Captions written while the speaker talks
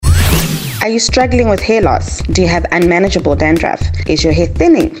Are you struggling with hair loss? Do you have unmanageable dandruff? Is your hair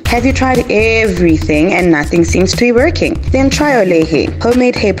thinning? Have you tried everything and nothing seems to be working? Then try OhLay Hair,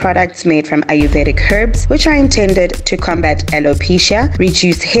 homemade hair products made from Ayurvedic herbs, which are intended to combat alopecia,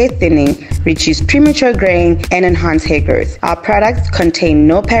 reduce hair thinning, reduce premature graying, and enhance hair growth. Our products contain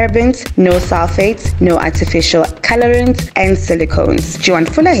no parabens, no sulfates, no artificial colorants, and silicones. Do you want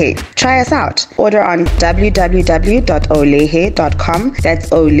fuller hair? Try us out. Order on www.ohlayhair.com. That's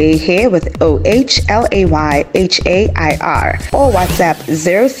OhLay Hair with OhLayHair, or WhatsApp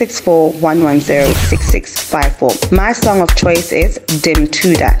 064-110-6654. My song of choice is Dim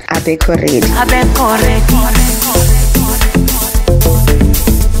Tuda, Abeko Ready. Abeko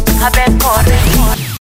Ready.